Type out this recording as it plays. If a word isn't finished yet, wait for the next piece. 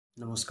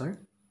নমস্কাৰ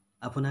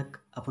আপোনাক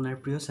আপোনাৰ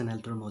প্ৰিয়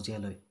চেনেলটোৰ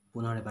মজিয়ালৈ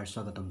পুনৰ এবাৰ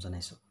স্বাগতম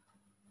জনাইছোঁ।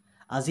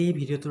 আজি এই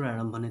ভিডিঅ'টোৰ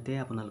আৰম্ভণিতে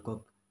আপোনালোকক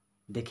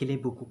দেখিলেই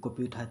বুকু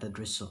কঁপি উঠা এটা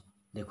দৃশ্য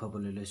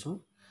দেখুৱাবলৈ লৈছোঁ।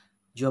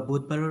 যোৱা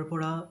বুধবাৰৰ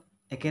পৰা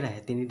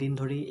একেৰাহে 3 দিন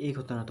ধৰি এই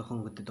ঘটনাটো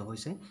সংঘটিত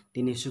হৈছে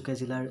তিনিচুকীয়া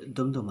জিলাৰ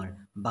ডুমডুমাৰ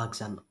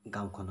বাগজান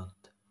গাঁওখনত।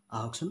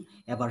 আহকচোন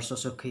এবাৰ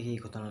স্বচক্ষে এই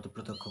ঘটনাটো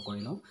প্ৰত্যক্ষ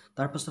কৰি লওঁ,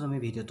 তাৰ পাছত আমি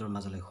ভিডিঅ'টোৰ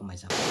মাজলৈ সোমাই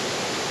যাম।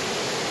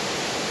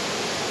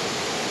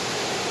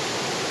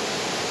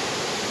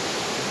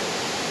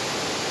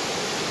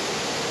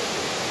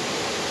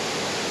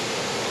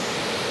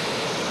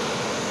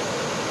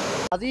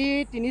 আজি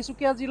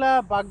তিনিচুকীয়া জিলা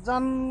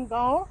বাগজান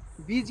গাঁৱৰ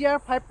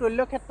BGR-5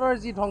 তৈলক্ষেত্ৰৰ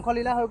যি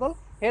ধ্বংসলীলা হৈ গ'ল,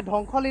 সেই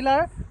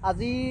ধ্বংসলীলাৰ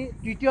আজি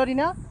তৃতীয়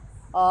দিনা।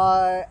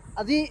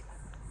 আজি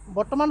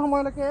বৰ্তমান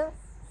সময়লৈকে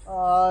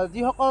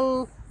যিসকল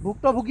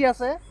ভুক্তভোগী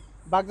আছে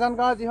বাগজান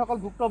গাঁৱৰ যিসকল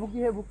ভুক্তভোগী,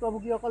 সেই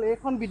ভুক্তভোগীসকল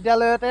এইখন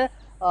বিদ্যালয়তে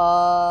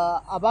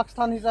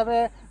আৱাসস্থান হিচাপে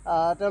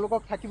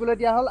তেওঁলোকক থাকিবলৈ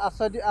দিয়া হ'ল,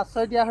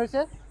 আশ্ৰয় দিয়া হৈছে।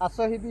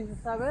 আশ্ৰয় শিবিৰ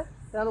হিচাপে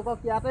তেওঁলোকক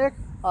ইয়াতে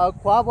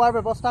খোৱা বোৱাৰ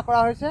ব্যৱস্থা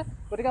কৰা হৈছে।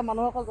 গতিকে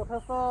মানুহসকল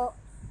যথেষ্ট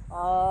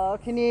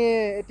খিনি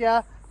এতিয়া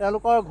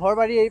তেওঁলোকৰ ঘৰ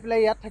বাৰী এৰি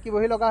পেলাই ইয়াত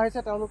থাকিবহি লগা হৈছে।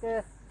 তেওঁলোকে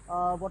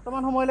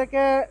বৰ্তমান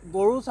সময়লৈকে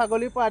গৰু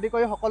ছাগলীৰ পৰা আদি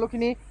কৰি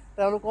সকলোখিনি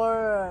তেওঁলোকৰ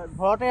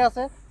ঘৰতে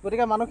আছে।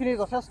 গতিকে মানুহখিনি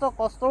যথেষ্ট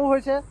কষ্টও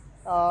হৈছে।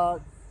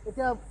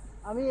 এতিয়া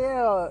আমি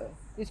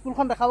এই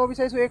স্কুলখন দেখাব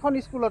বিচাৰিছোঁ। এইখন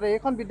স্কুলতে,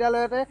 এইখন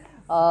বিদ্যালয়তে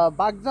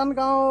বাগজান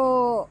গাঁও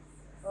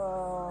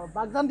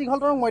বাগজান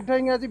দীঘলতৰং মধ্য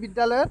ইংৰাজী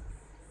বিদ্যালয়ত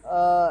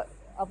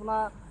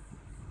আপোনাৰ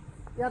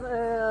ইয়াত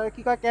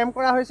কি কয় কেম্প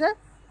কৰা হৈছে।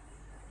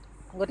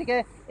 গতিকে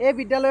এই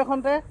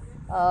বিদ্যালয়খনতে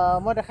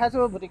মই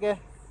দেখাইছোঁ। গতিকে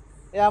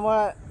এয়া মই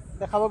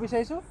দেখাব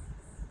বিচাৰিছোঁ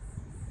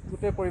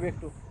গোটেই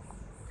পৰিৱেশটো।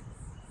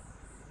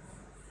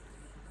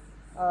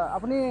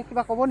 আপুনি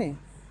কিবা ক'ব নি?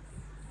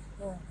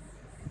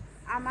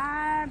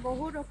 আমাৰ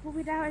বহুত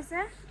অসুবিধা হৈছে।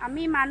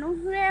 আমি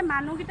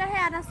মানুহকেইটাহে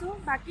ইয়াত আছোঁ।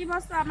 বাকী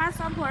বস্তু আমাৰ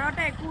চব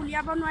ঘৰতে, একো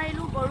উলিয়াব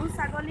নোৱাৰিলোঁ। গৰু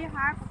ছাগলী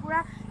হাঁহ কুকুৰা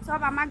চব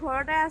আমাৰ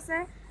ঘৰতে আছে।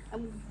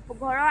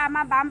 ঘৰৰ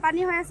আমাৰ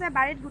বানপানী হৈ আছে,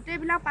 বাৰীত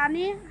গোটেইবিলাক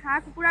পানী, হাঁহ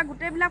কুকুৰা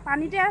গোটেইবিলাক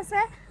পানীতে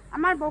আছে।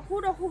 আমাৰ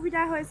বহুত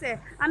অসুবিধা হৈছে।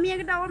 আমি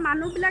এইকেইটা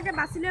মানুহবিলাকে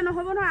বাচিলে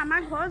নহ'ব নহয়।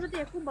 আমাৰ ঘৰ যদি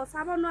একো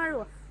বচাব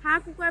নোৱাৰোঁ, হাঁহ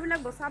কুকুৰাবিলাক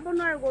বচাব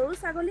নোৱাৰোঁ, গৰু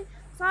ছাগলী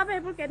চব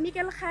এইবোৰ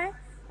কেমিকেল খায়,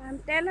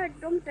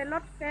 একদম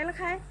তেলত তেল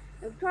খায়,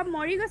 চব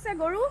মৰি গৈছে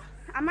গৰু।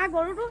 আমাৰ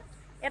গৰুটো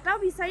এটাও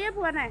বিচাৰিয়ে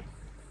পোৱা নাই।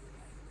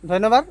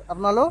 ধন্যবাদ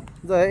আপোনালোক।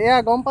 এয়া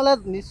গম পালে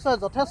নিশ্চয়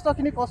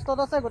যথেষ্টখিনি কষ্টত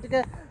আছে। গতিকে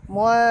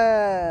মই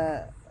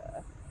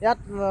ইয়াত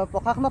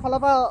প্ৰশাসনৰ ফালৰ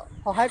পৰা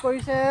সহায়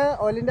কৰিছে,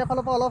 অইল ইণ্ডিয়াৰ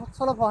ফালৰ পৰা অলপ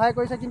চলপ সহায়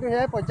কৰিছে, কিন্তু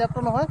সেয়াই পৰ্যাপ্ত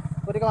নহয়।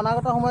 গতিকে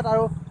অনাগত সময়ত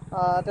আৰু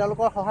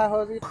তেওঁলোকৰ সহায়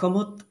সহযোগিতা।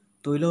 অসমত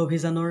তৈল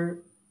অভিযানৰ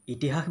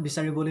ইতিহাস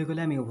বিচাৰিবলৈ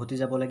গ'লে আমি উভতি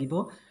যাব লাগিব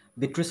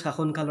ব্ৰিটিছ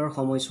শাসনকালৰ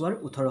সময়ছোৱাৰ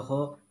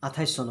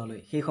 1828 চনলৈ।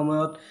 সেই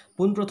সময়ত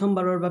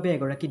পোনপ্ৰথমবাৰৰ বাবে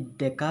এগৰাকী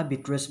ডেকা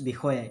ব্ৰিটিছ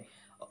বিষয়াই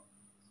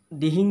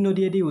দিহিং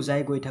নদীয়েদি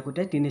উজাই গৈ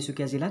থাকোঁতে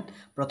তিনিচুকীয়া জিলাত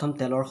প্ৰথম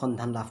তেলৰ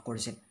সন্ধান লাভ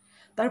কৰিছিল।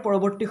 তাৰ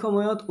পৰৱৰ্তী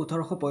সময়ত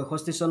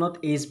 1865 চনত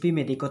HB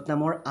মেডিকট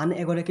নামৰ আন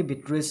এগৰাকী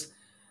ব্ৰিটিছ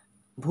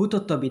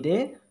ভূতত্ত্ববিদে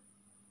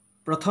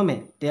প্ৰথমে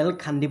তেল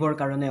খান্দিবৰ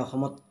কাৰণে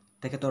অসমত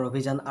তেখেতৰ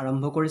অভিযান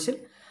আৰম্ভ কৰিছিল।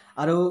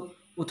 আৰু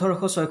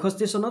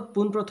 1866 চনত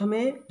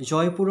পোনপ্ৰথমে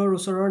জয়পুৰৰ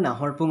ওচৰৰ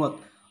নাহৰপুঙত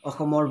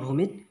অসমৰ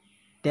ভূমিত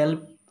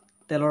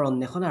তেলৰ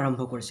অন্বেষণ আৰম্ভ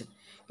কৰিছিল।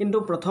 কিন্তু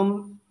প্ৰথম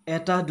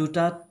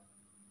 1-2টা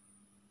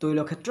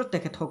তৈলক্ষেত্ৰত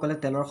তেখেতসকলে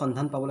তেলৰ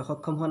সন্ধান পাবলৈ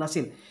সক্ষম হোৱা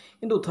নাছিল।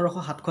 কিন্তু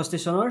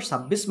 1867 চনৰ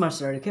 26 মাৰ্চ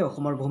তাৰিখে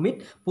অসমৰ ভূমিত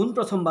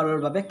পোনপ্ৰথমবাৰৰ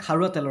বাবে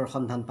খাৰুৱা তেলৰ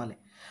সন্ধান পালে।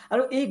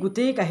 আৰু এই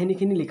গোটেই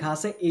কাহিনীখিনি লিখা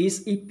আছে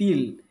H.E.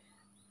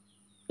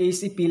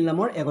 পিল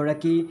নামৰ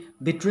এগৰাকী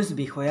ব্ৰিটিছ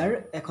বিষয়াৰ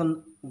এখন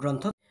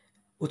গ্ৰন্থত।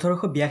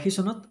 1882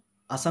 চনত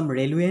Assam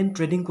railway and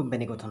trading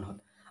company গঠন হ'ল।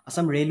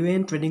 আছাম ৰেলৱে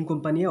এণ্ড ট্ৰেডিং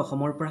কোম্পানীয়ে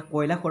অসমৰ পৰা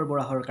কয়লা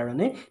সৰবৰাহৰ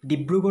কাৰণে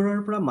ডিব্ৰুগড়ৰ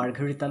পৰা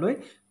মাৰ্ঘেৰিটালৈ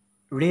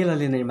ৰেল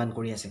আলি নিৰ্মাণ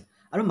কৰি আছিল।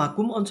 আৰু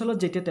মাকুম অঞ্চলত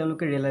যেতিয়া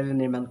তেওঁলোকে ৰেল আলি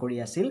নিৰ্মাণ কৰি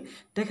আছিল,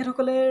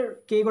 তেখেতসকলে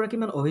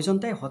কেইগৰাকীমান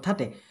অভিযন্তাই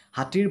হঠাতে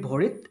হাতীৰ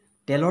ভৰিত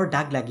তেলৰ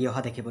দাগ লাগি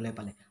অহা দেখিবলৈ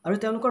পালে। আৰু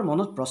তেওঁলোকৰ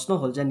মনত প্ৰশ্ন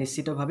হ'ল যে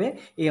নিশ্চিতভাৱে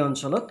এই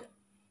অঞ্চলত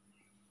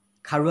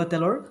খাৰুৱা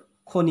তেলৰ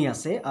খনি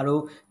আছে। আৰু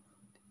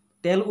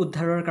তেল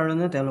উদ্ধাৰৰ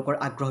কাৰণে তেওঁলোকৰ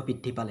আগ্ৰহ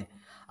বৃদ্ধি পালে।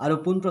 আৰু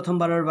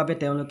পোনপ্ৰথমবাৰৰ বাবে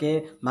তেওঁলোকে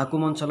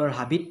মাকুম অঞ্চলৰ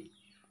হাবিত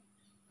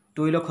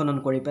তৈল খনন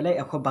কৰি পেলাই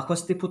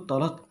 162 ফুট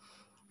তলত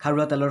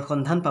খাৰুৱা তেলৰ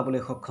সন্ধান পাবলৈ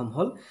সক্ষম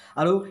হ'ল।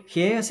 আৰু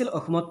সেয়াই আছিল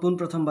অসমত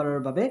পোনপ্ৰথমবাৰৰ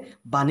বাবে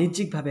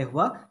বাণিজ্যিকভাৱে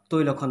হোৱা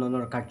তৈল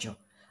খননৰ কাৰ্য।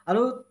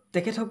 আৰু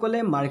তেখেতসকলে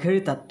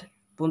মাৰ্ঘেৰিটাত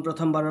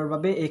পোনপ্ৰথমবাৰৰ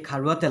বাবে এই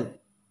খাৰুৱা তেল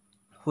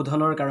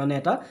শোধনৰ কাৰণে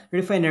এটা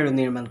ৰিফাইনাৰী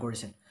নিৰ্মাণ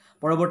কৰিছিল।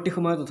 পৰৱৰ্তী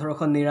সময়ত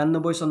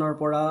 1899 চনৰ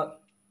পৰা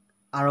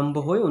আৰম্ভ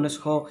হৈ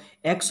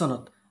 1901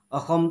 চনত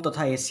অসম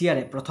তথা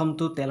এছিয়াৰে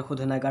প্ৰথমটো তেল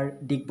শোধনাগাৰ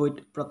ডিগবৈত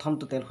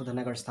প্ৰথমটো তেল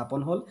শোধনাগাৰ স্থাপন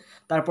হ'ল।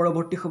 তাৰ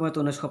পৰৱৰ্তী সময়ত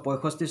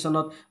 1965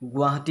 চনত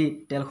গুৱাহাটী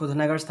তেল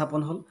শোধনাগাৰ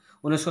স্থাপন হ'ল।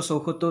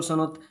 1974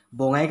 চনত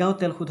বঙাইগাঁও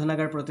তেল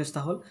শোধনাগাৰ প্ৰতিষ্ঠা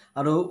হ'ল।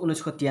 আৰু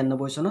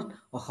 1993 চনত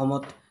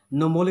অসমত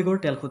নুমলীগড়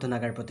তেল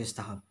শোধনাগাৰ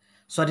প্ৰতিষ্ঠা হ'ল।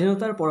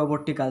 স্বাধীনতাৰ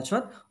পৰৱৰ্তী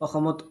কালছোৱাত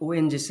অসমত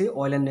ONGC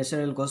oil and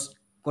natural gas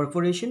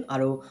corporation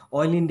আৰু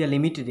অইল ইণ্ডিয়া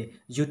লিমিটেডে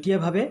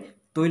যুটীয়াভাৱে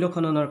তৈল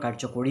খননৰ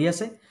কাৰ্য কৰি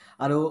আছে।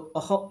 আৰু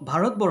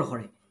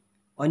ভাৰতবৰ্ষৰে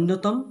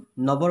অন্যতম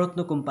নৱৰত্ন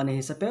কোম্পানী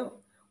হিচাপে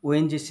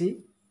ONGC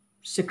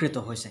স্বীকৃত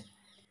হৈছে।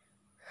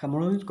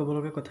 সামৰণিত ক'ব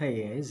লগা কথা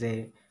এয়াই যে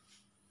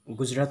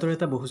গুজৰাটৰ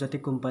এটা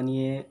বহুজাতিক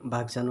কোম্পানীয়ে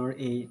বাগজানৰ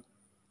এই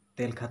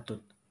তেল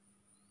খাতটোত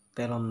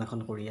তেল অন্বেষণ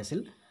কৰি আছিল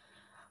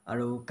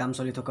আৰু কাম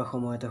চলি থকা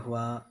সময়তে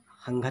হোৱা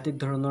সাংঘাতিক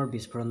ধৰণৰ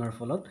বিস্ফোৰণৰ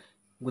ফলত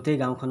গোটেই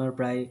গাঁওখনৰ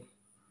প্ৰায়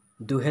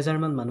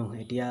 2000মান মানুহ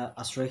এতিয়া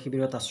আশ্ৰয়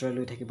শিবিৰত আশ্ৰয়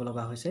লৈ থাকিব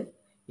লগা হৈছে।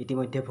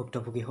 ইতিমধ্যে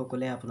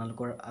ভুক্তভোগীসকলে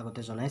আপোনালোকৰ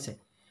আগতে জনাইছে।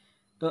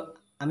 তো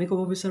আমি ক'ব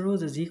বিচাৰোঁ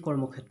যে যি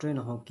কৰ্মক্ষেত্ৰই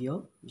নহওক কিয়,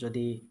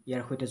 যদি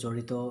ইয়াৰ সৈতে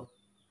জড়িত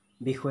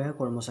বিষয়া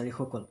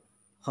কৰ্মচাৰীসকল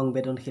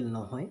সংবেদনশীল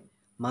নহয়,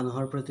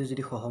 মানুহৰ প্ৰতি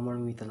যদি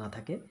সহমৰ্মিতা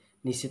নাথাকে,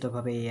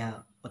 নিশ্চিতভাৱে এয়া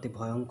অতি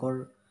ভয়ংকৰ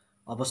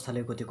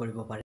অৱস্থালৈ গতি কৰিব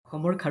পাৰে।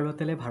 অসমৰ খাৰুৱা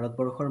তেলে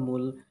ভাৰতবৰ্ষৰ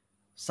মূল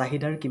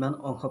চাহিদাৰ কিমান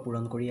অংশ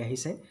পূৰণ কৰি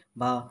আহিছে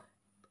বা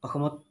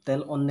অসমত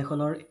তেল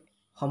অন্বেষণৰ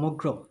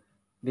সমগ্ৰ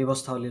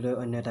ব্যৱস্থাৱলীলৈ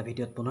অন্য এটা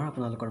ভিডিঅ'ত পুনৰ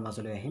আপোনালোকৰ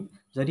মাজলৈ আহিম।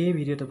 যদি এই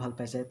ভিডিঅ'টো ভাল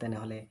পাইছে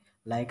তেনেহ'লে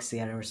লাইক,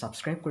 শ্বেয়াৰ আৰু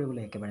ছাবস্ক্ৰাইব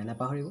কৰিবলৈ একেবাৰে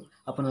নাপাহৰিব।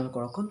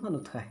 আপোনালোকৰ অকণমান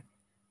উৎসাহে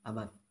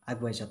আমাক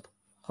আগুৱাই যোৱাত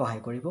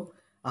সহায় কৰিব।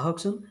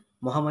 আহকচোন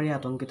মহামাৰীয়ে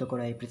আতংকিত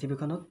কৰা এই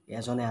পৃথিৱীখনত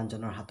এজনে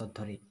আনজনৰ হাতত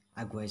ধৰি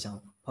আগুৱাই যাওঁ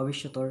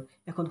ভৱিষ্যতৰ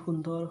এখন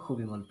সুন্দৰ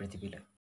সুবিমল পৃথিৱীলৈ।